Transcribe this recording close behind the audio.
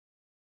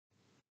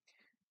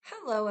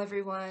Hello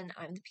everyone,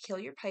 I'm the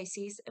Peculiar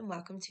Pisces and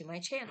welcome to my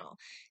channel.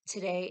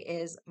 Today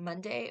is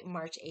Monday,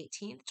 March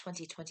 18th,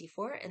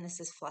 2024, and this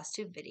is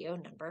Flosstube video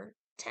number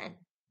 10.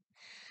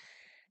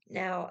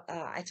 Now,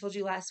 I told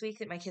you last week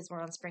that my kids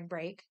were on spring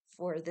break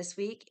for this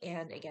week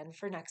and again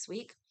for next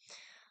week.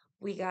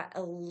 We got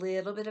a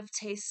little bit of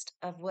taste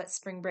of what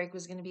spring break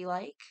was going to be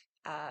like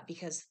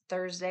because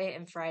Thursday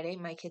and Friday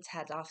my kids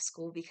had off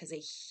school because a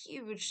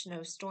huge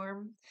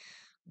snowstorm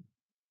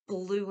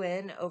blew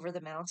in over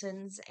the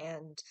mountains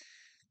and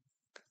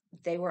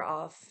they were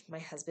off. My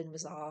husband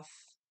was off.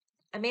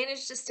 I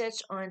managed to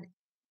stitch on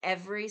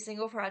every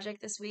single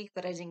project this week,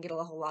 but I didn't get a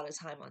whole lot of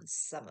time on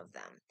some of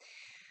them.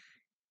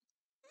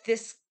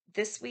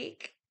 This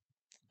week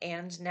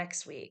and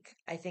next week,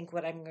 I think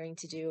what I'm going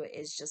to do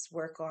is just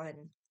work on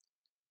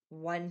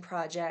one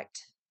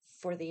project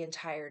for the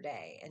entire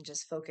day and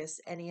just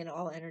focus any and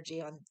all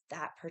energy on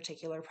that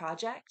particular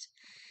project.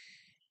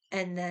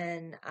 And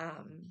then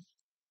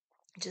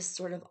just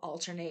sort of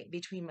alternate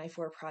between my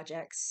 4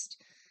 projects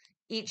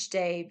each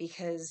day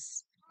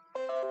because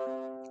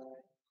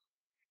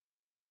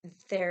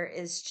there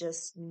is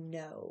just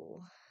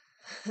no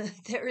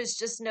there is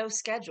just no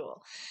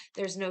schedule.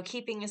 There's no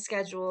keeping a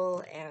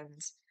schedule,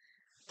 and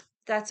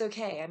that's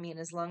okay. I mean,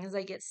 as long as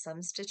I get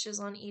some stitches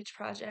on each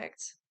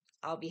project,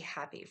 I'll be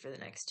happy for the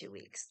next 2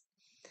 weeks.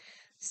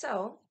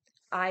 So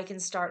I can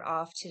start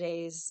off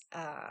today's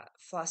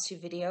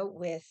Flosstube video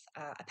with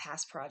a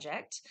past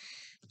project.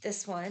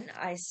 This one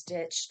I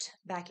stitched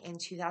back in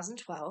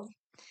 2012.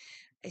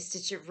 I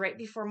stitched it right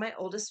before my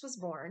oldest was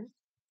born.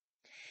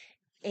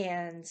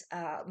 And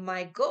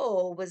my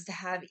goal was to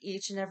have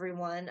each and every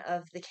one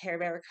of the Care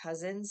Bear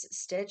cousins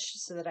stitched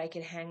so that I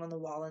could hang on the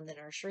wall in the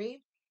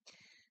nursery.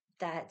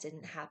 That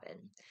didn't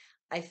happen.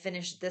 I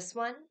finished this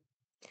one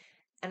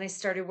and I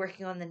started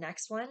working on the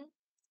next one.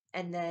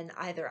 And then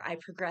either I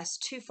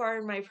progressed too far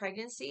in my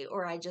pregnancy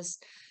or I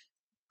just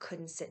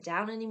couldn't sit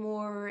down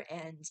anymore.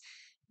 And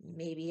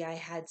maybe I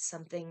had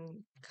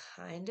something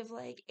kind of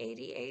like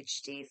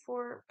ADHD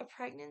for a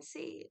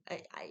pregnancy,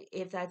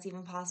 if that's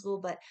even possible.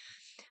 But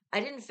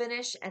I didn't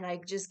finish and I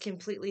just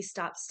completely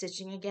stopped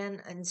stitching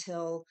again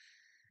until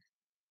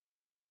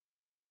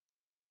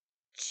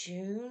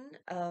June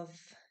of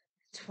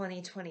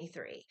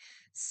 2023.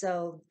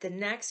 So the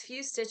next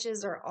few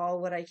stitches are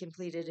all what I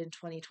completed in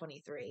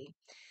 2023,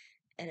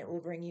 and it will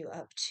bring you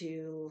up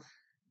to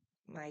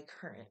my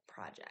current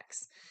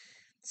projects.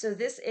 So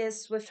this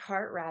is Swift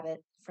Heart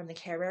Rabbit from the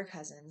Care Bear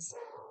Cousins.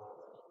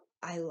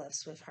 I love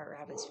Swift Heart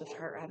Rabbit. Swift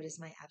Heart Rabbit is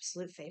my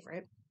absolute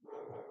favorite.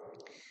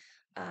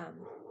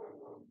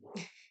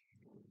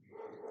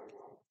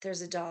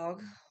 There's a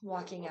dog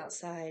walking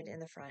outside in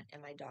the front,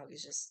 and my dog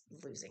is just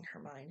losing her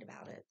mind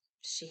about it.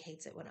 She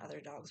hates it when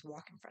other dogs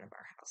walk in front of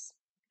our house.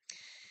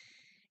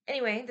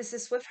 Anyway, this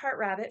is Swift Heart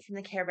Rabbit from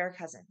the Care Bear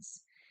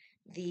Cousins.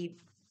 The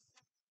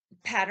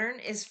pattern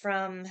is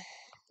from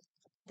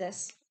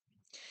this.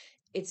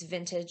 It's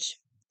vintage.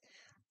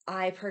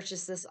 I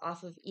purchased this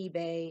off of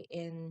eBay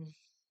in,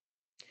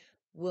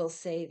 we'll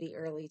say, the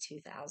early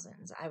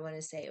 2000s. I want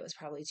to say it was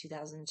probably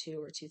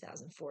 2002 or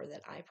 2004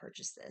 that I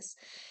purchased this.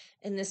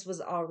 And this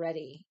was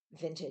already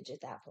vintage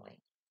at that point.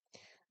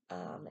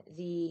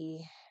 The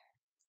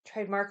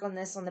trademark on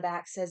this on the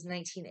back says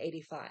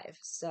 1985.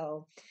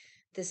 So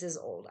this is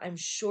old. I'm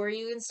sure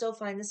you can still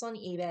find this on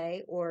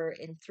eBay or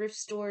in thrift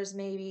stores,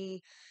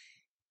 maybe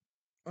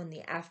on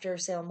the after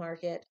sale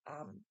market.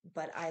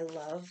 But I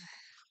love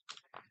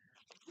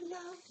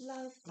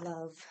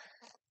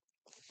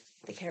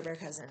the Care Bear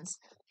Cousins.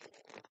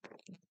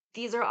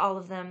 These are all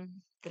of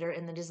them that are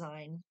in the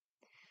design.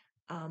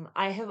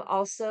 I have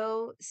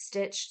also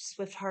stitched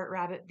Swift Heart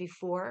Rabbit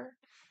before.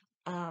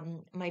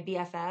 My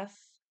BFF.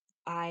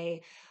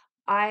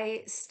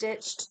 I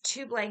stitched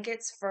 2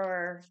 blankets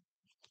for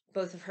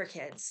both of her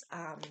kids.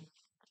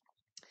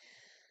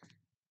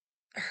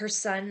 Her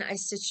son, I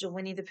stitched a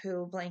Winnie the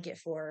Pooh blanket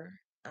for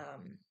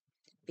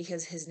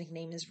because his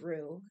nickname is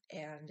Roo,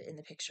 and in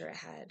the picture it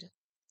had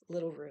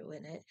little Roo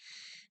in it.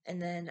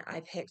 And then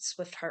I picked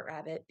Swift Heart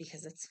Rabbit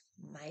because it's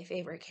my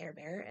favorite Care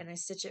Bear, and I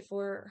stitched it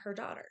for her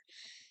daughter.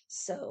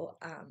 So,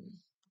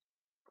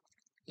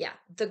 yeah,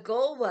 the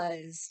goal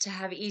was to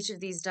have each of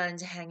these done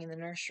to hang in the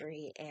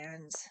nursery,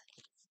 and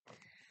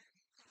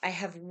I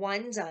have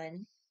one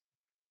done.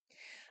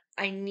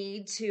 I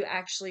need to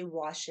actually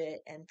wash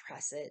it and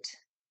press it.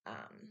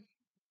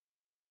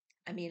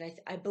 I mean,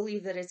 I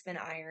believe that it's been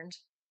ironed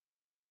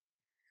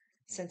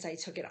since I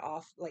took it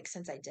off. Like,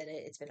 since I did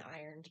it, it's been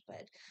ironed,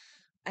 but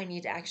I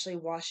need to actually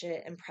wash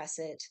it and press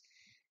it.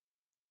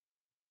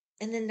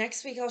 And then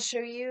next week I'll show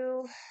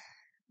you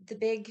the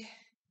big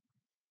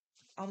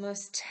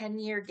almost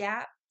 10-year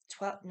gap.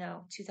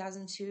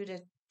 2002 to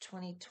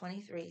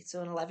 2023.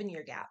 So an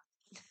 11-year gap.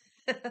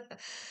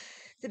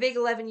 The big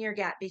 11-year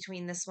gap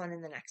between this one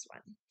and the next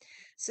one.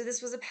 So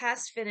this was a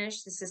past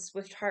finish. This is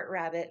Swift Heart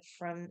Rabbit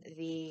from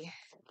the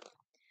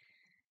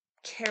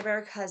Care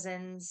Bear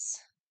Cousins.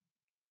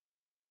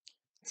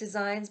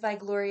 Designs by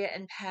Gloria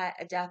and Pat,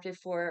 adapted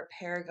for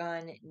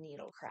Paragon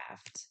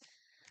Needlecraft.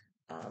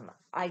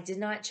 I did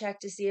not check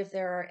to see if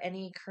there are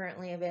any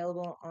currently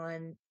available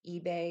on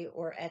eBay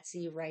or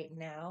Etsy right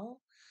now,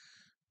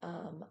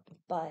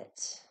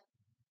 but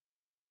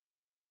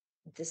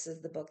this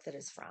is the book that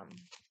is from.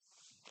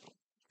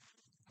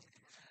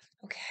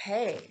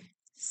 Okay,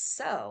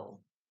 so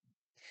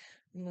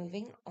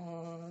moving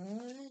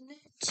on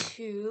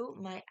to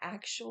my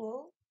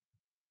actual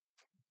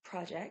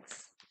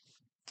projects.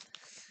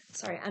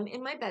 Sorry, I'm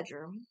in my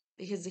bedroom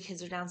because the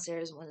kids are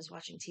downstairs. One is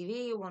watching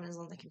TV, one is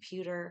on the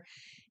computer,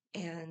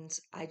 and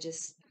I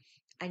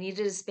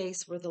needed a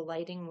space where the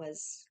lighting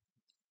was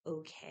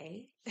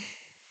okay.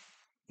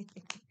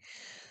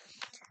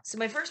 So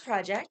my first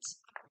project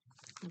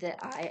that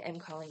I am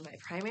calling my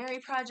primary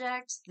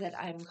project, that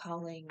I'm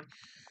calling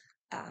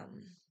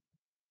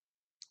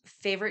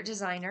favorite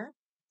designer.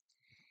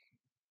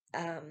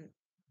 I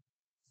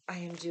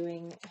am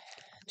doing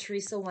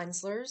Teresa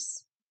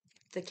Wentzler's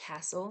The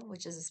Castle,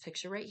 which is this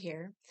picture right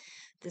here.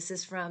 This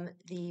is from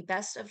the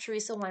Best of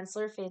Teresa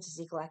Wentzler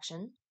Fantasy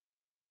Collection.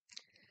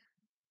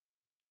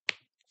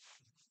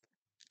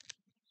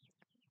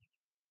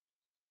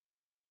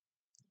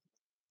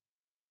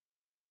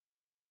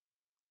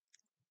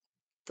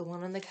 The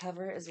one on the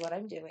cover is what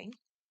I'm doing.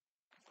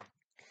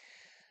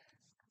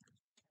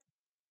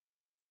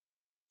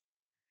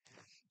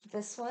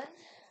 This one,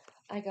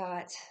 I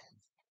got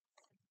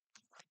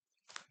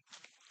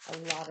a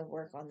lot of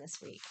work on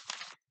this week.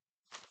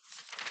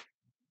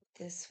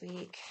 This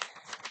week,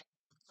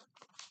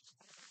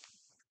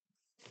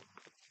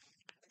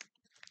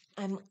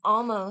 I'm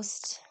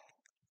almost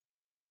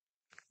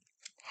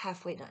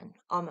halfway done.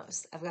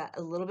 Almost. I've got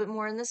a little bit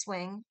more in this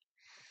wing.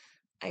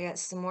 I got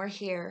some more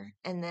here.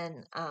 And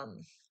then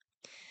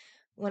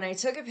when I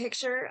took a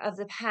picture of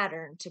the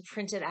pattern to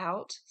print it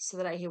out so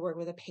that I could work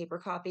with a paper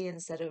copy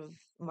instead of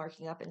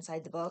marking up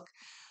inside the book,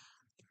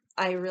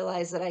 I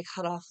realized that I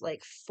cut off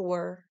like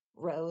 4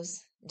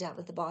 rows down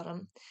at the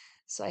bottom.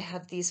 So I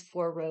have these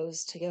 4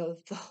 rows to go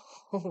the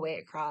whole way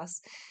across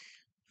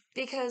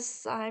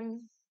because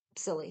I'm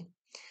silly.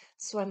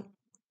 So I'm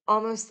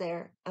almost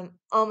there. I'm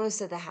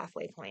almost at the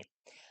halfway point.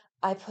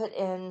 I put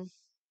in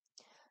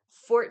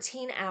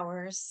 14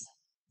 hours,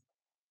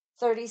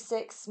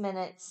 36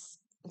 minutes,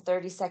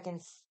 30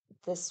 seconds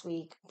this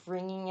week,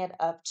 bringing it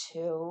up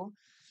to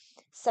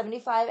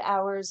 75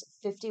 hours,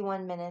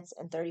 51 minutes,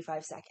 and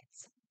 35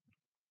 seconds.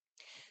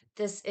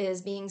 This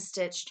is being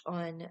stitched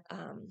on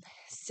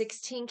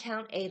 16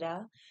 count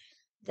Aida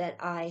that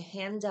I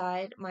hand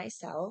dyed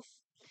myself,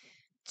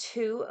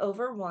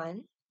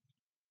 2/1.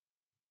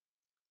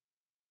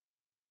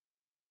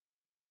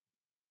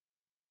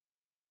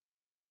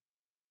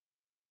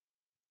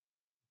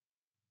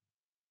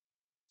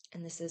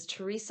 And this is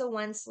Teresa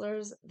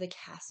Wentzler's The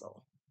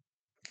Castle.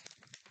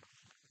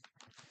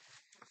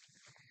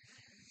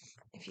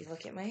 If you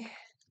look at my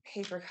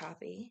paper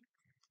copy,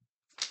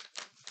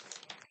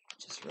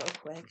 just real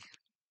quick,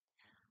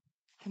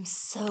 I'm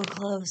so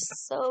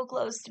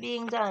close to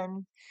being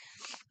done.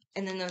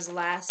 And then those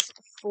last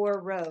 4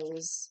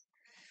 rows,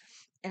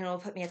 and it'll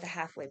put me at the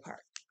halfway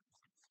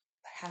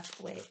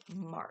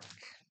mark.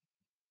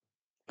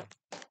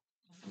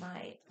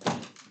 My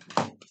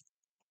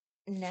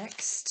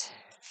next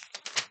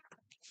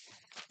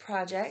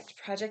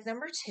project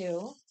number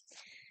 2,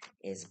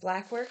 is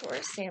Blackwork or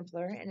a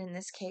sampler, and in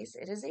this case,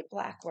 it is a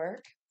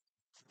Blackwork.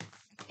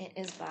 It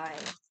is by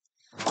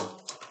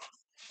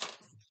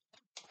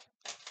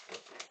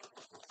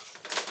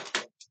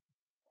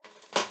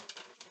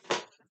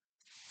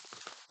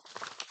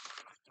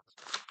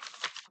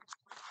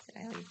did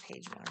I leave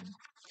page 1?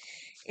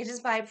 It is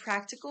by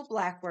Practical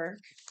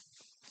Blackwork,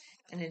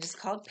 and it is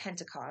called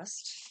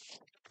Pentecost.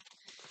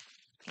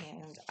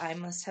 And I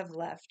must have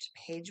left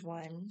page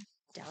 1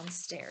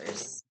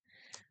 downstairs,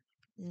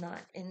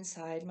 not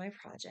inside my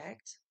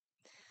project,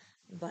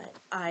 but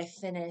I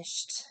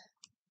finished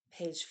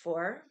page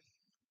 4.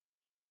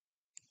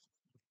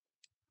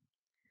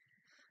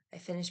 I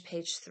finished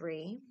page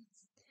 3,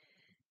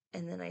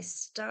 and then I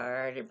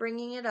started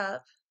bringing it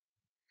up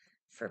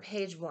for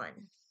page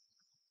 1.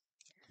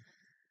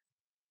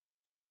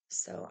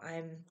 So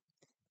I'm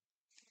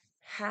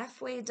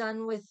halfway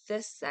done with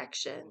this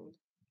section,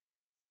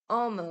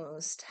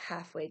 almost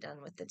halfway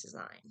done with the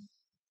design.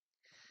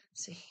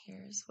 So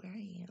here's where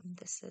I am.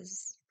 This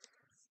is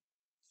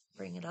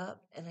bring it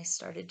up, and I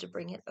started to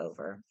bring it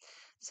over.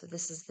 So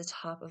this is the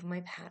top of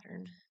my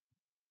pattern.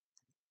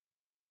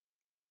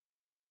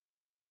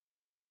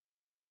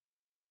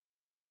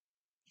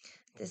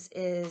 This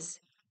is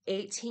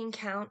 18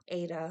 count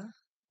Aida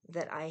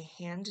that I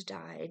hand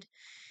dyed,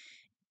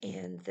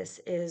 and this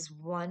is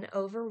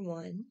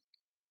 1/1.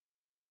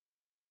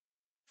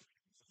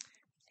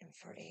 And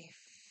for a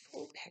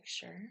full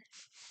picture,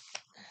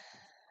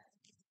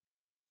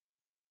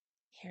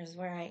 here's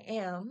where I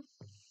am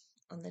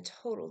on the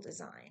total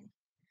design.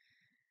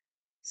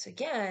 So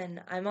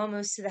again, I'm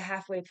almost to the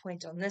halfway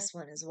point on this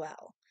one as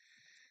well.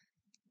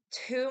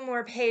 2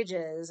 more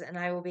pages and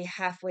I will be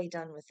halfway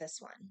done with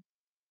this one.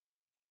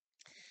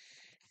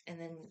 And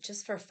then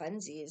just for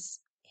funsies,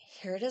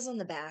 here it is on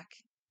the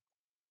back.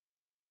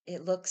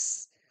 It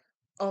looks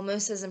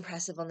almost as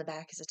impressive on the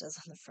back as it does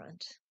on the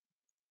front.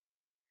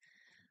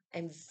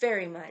 I'm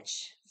very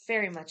much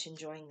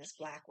enjoying this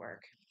black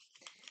work.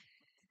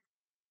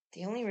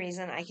 The only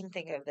reason I can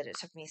think of that it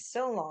took me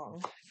so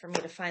long for me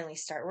to finally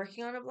start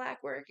working on a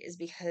black work is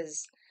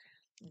because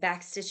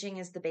backstitching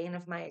is the bane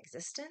of my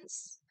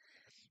existence.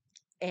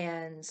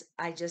 And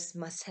I just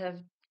must have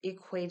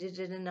equated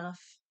it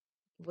enough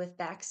with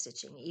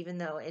backstitching, even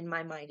though in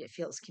my mind it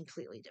feels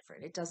completely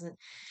different.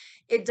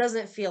 It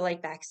doesn't feel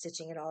like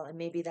backstitching at all. And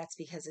maybe that's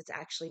because it's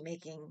actually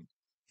making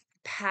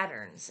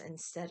patterns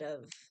instead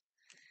of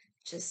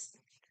just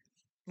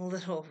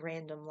little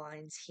random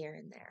lines here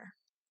and there.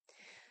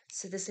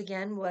 So this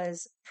again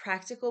was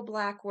Practical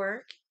Black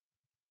Work,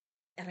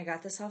 and I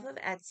got this off of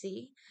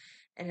Etsy,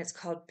 and it's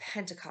called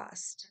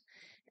Pentecost.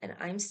 And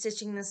I'm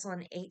stitching this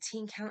on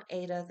 18 count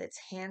Aida that's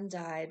hand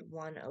dyed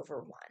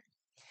 1/1.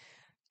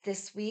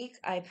 This week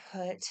I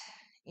put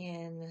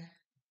in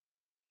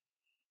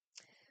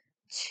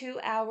 2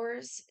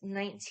 hours,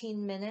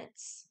 19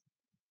 minutes,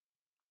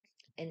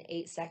 and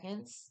 8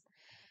 seconds,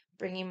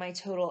 bringing my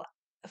total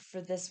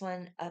for this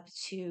one up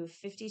to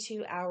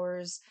 52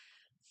 hours,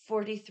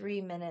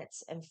 43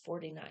 minutes, and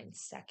 49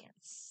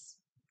 seconds.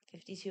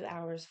 52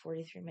 hours,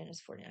 43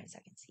 minutes, 49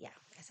 seconds. Yeah,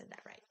 I said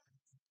that right.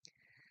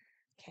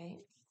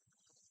 Okay.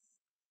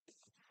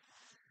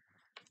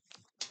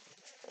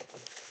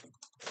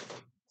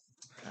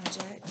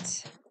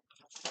 Project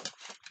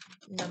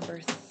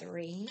number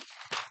 3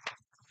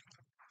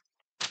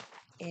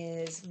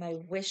 is my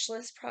wish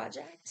list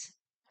project.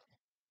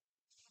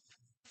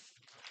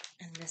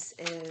 And this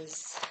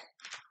is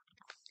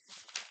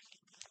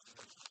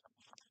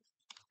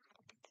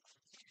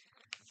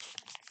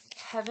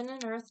Heaven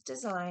and Earth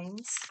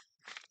Designs,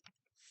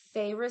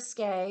 Fae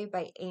Risque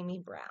by Amy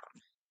Brown.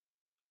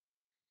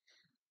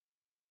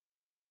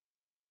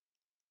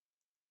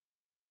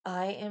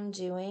 I am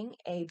doing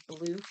a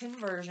blue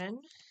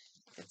conversion.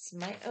 It's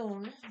my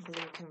own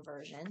blue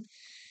conversion.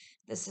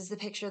 This is the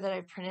picture that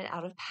I printed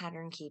out of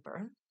Pattern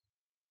Keeper.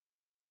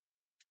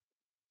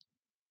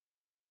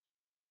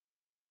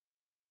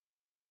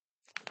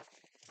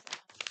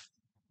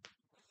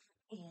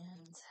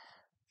 And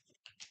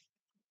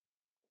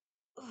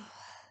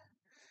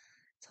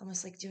it's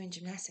almost like doing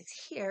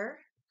gymnastics. Here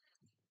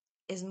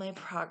is my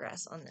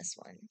progress on this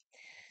one.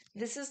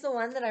 This is the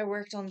one that I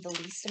worked on the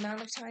least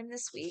amount of time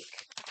this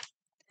week.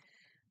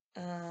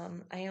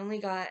 I only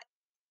got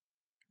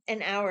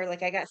an hour,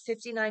 like I got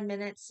 59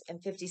 minutes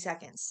and 50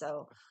 seconds,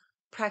 so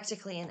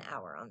practically an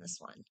hour on this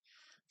one.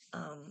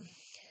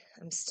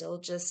 I'm still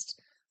just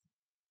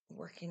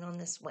working on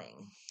this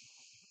wing.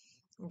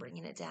 I'm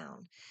bringing it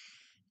down.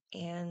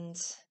 And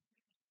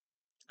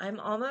I'm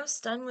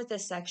almost done with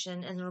this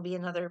section, and there'll be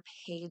another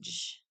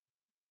page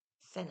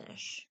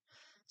finish.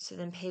 So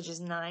then pages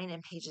 9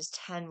 and pages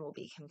 10 will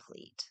be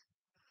complete.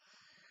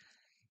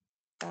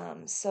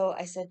 So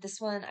I said this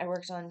one I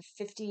worked on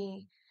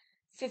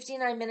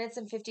 59 minutes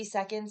and 50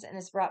 seconds, and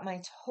it's brought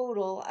my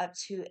total up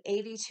to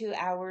 82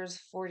 hours,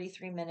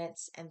 43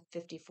 minutes, and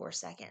 54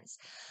 seconds.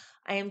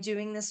 I am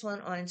doing this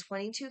one on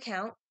 22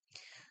 count.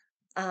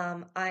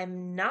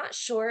 I'm not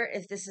sure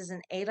if this is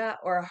an Aida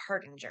or a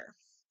hardinger.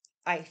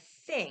 I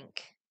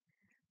think,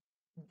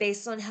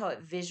 based on how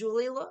it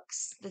visually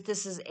looks, that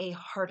this is a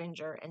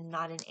hardinger and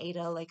not an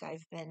Aida like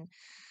I've been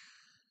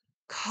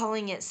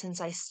calling it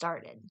since I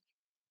started.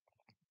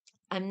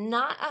 I'm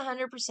not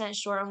 100%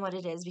 sure on what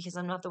it is because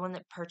I'm not the one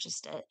that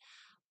purchased it.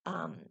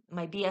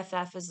 My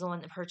BFF is the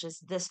one that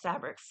purchased this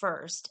fabric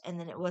first, and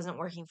then it wasn't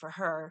working for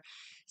her.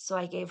 So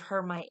I gave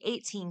her my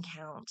 18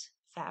 count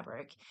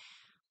fabric,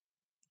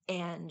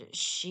 and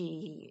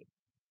she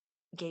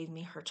gave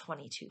me her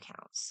 22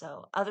 count.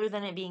 So other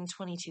than it being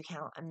 22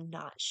 count, I'm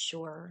not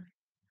sure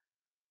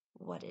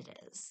what it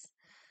is.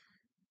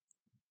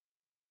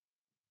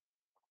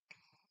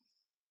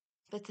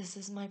 But this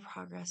is my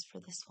progress for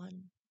this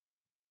one.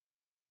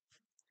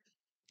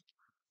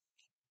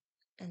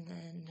 And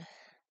then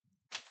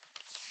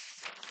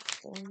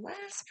the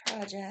last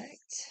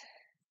project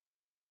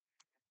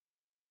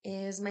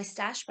is my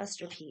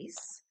Stashbuster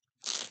piece.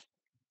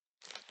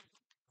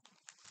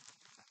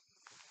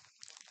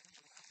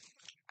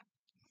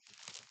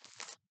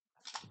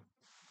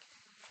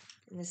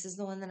 And this is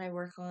the one that I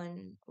work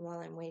on while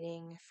I'm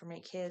waiting for my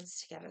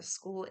kids to get out of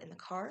school in the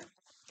car.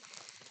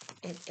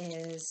 It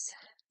is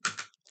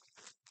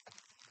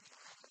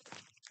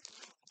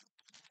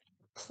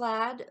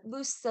Plaid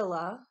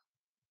Bucilla.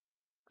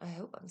 I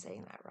hope I'm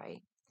saying that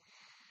right.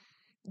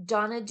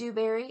 Donna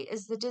Dewberry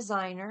is the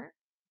designer,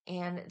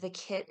 and the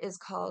kit is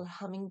called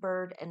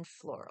Hummingbird and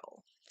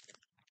Floral.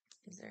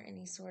 Is there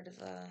any sort of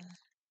a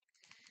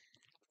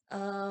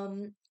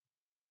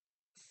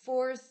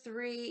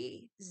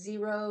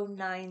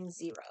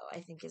 43090, I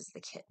think, is the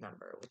kit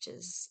number, which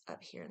is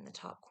up here in the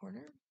top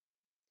corner.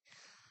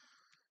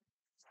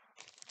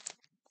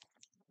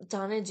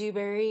 Donna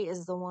Dewberry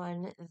is the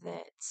one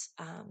that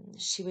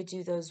she would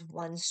do those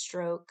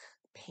one-stroke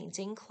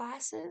painting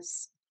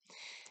classes.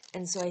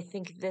 And so I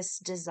think this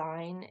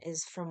design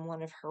is from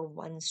one of her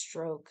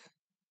one-stroke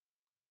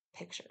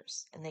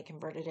pictures, and they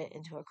converted it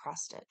into a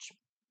cross stitch.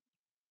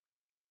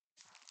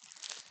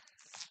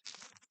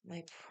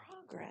 My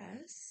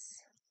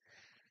progress.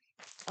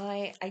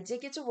 I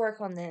did get to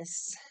work on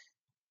this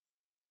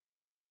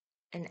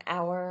an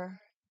hour,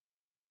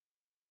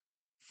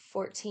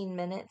 14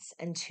 minutes,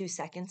 and 2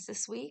 seconds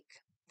this week.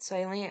 So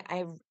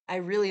I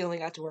really only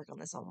got to work on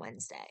this on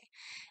Wednesday,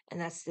 and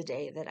that's the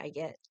day that I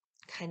get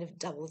kind of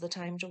double the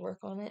time to work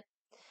on it.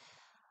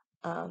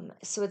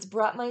 So it's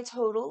brought my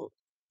total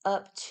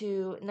up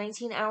to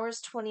 19 hours,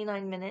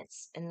 29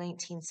 minutes, and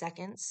 19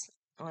 seconds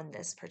on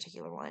this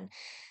particular one.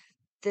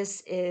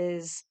 This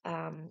is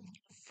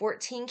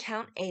 14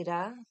 count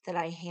Aida that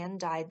I hand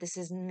dyed. This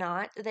is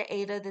not the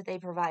Aida that they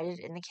provided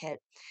in the kit.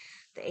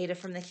 The Aida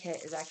from the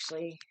kit is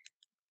actually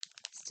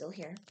still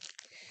here.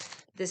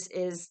 This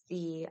is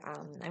the,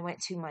 I went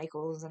to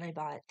Michael's and I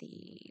bought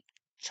the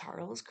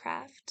Charles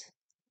Craft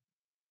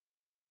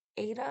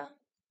Aida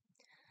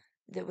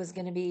that was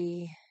going to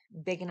be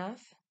big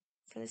enough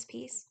for this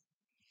piece.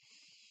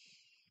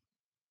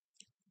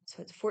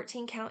 So it's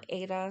 14 count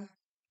Aida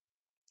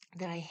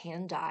that I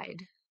hand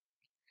dyed.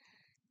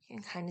 You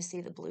can kind of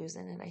see the blues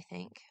in it, I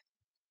think.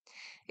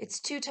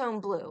 It's two-tone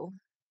blue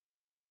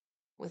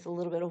with a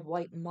little bit of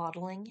white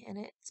modeling in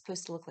it. It's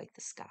supposed to look like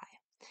the sky.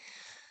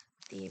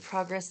 The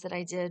progress that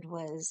I did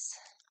was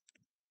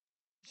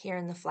here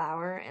in the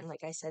flower, and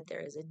like I said,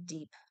 there is a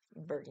deep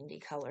burgundy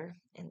color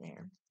in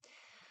there.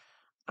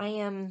 I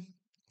am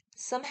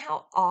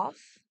somehow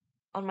off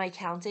on my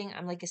counting.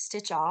 I'm like a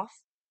stitch off.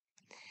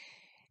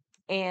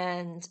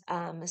 And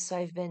so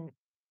I've been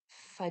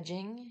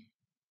fudging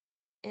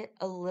it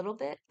a little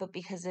bit, but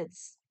because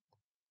it's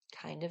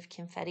kind of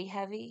confetti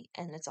heavy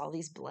and it's all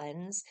these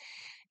blends,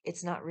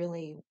 it's not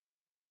really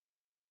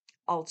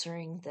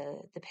altering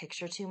the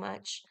picture too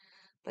much.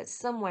 But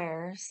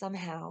somewhere,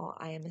 somehow,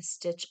 I am a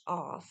stitch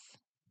off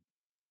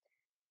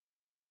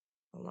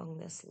along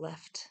this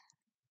left.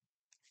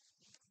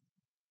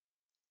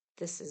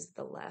 This is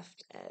the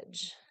left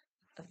edge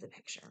of the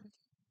picture.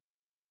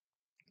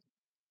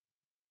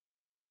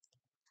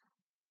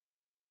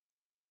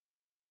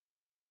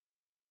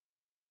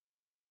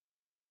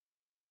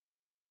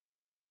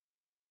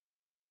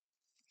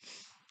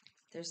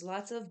 There's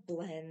lots of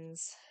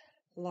blends,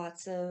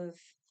 lots of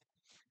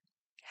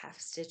half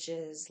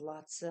stitches,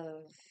 lots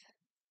of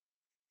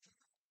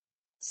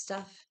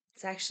stuff.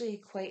 It's actually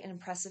quite an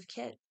impressive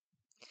kit.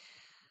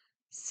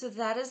 So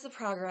that is the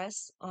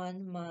progress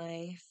on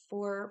my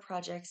 4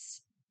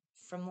 projects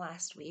from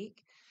last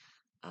week.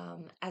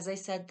 As I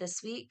said,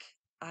 this week,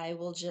 I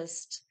will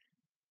just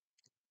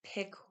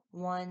pick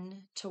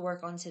one to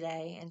work on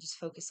today and just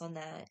focus on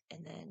that.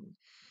 And then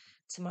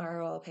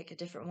tomorrow I'll pick a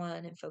different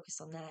one and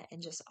focus on that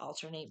and just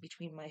alternate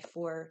between my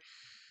 4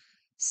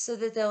 so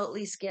that they'll at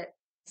least get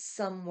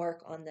some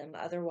work on them.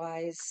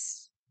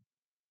 Otherwise,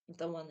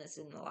 the one that's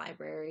in the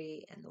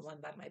library and the one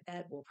by my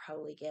bed will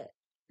probably get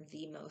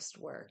the most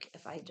work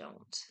if I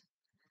don't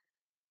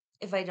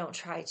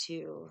try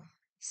to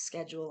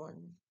schedule and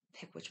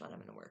pick which one I'm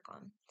going to work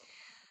on.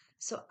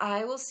 So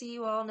I will see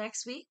you all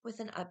next week with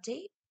an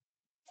update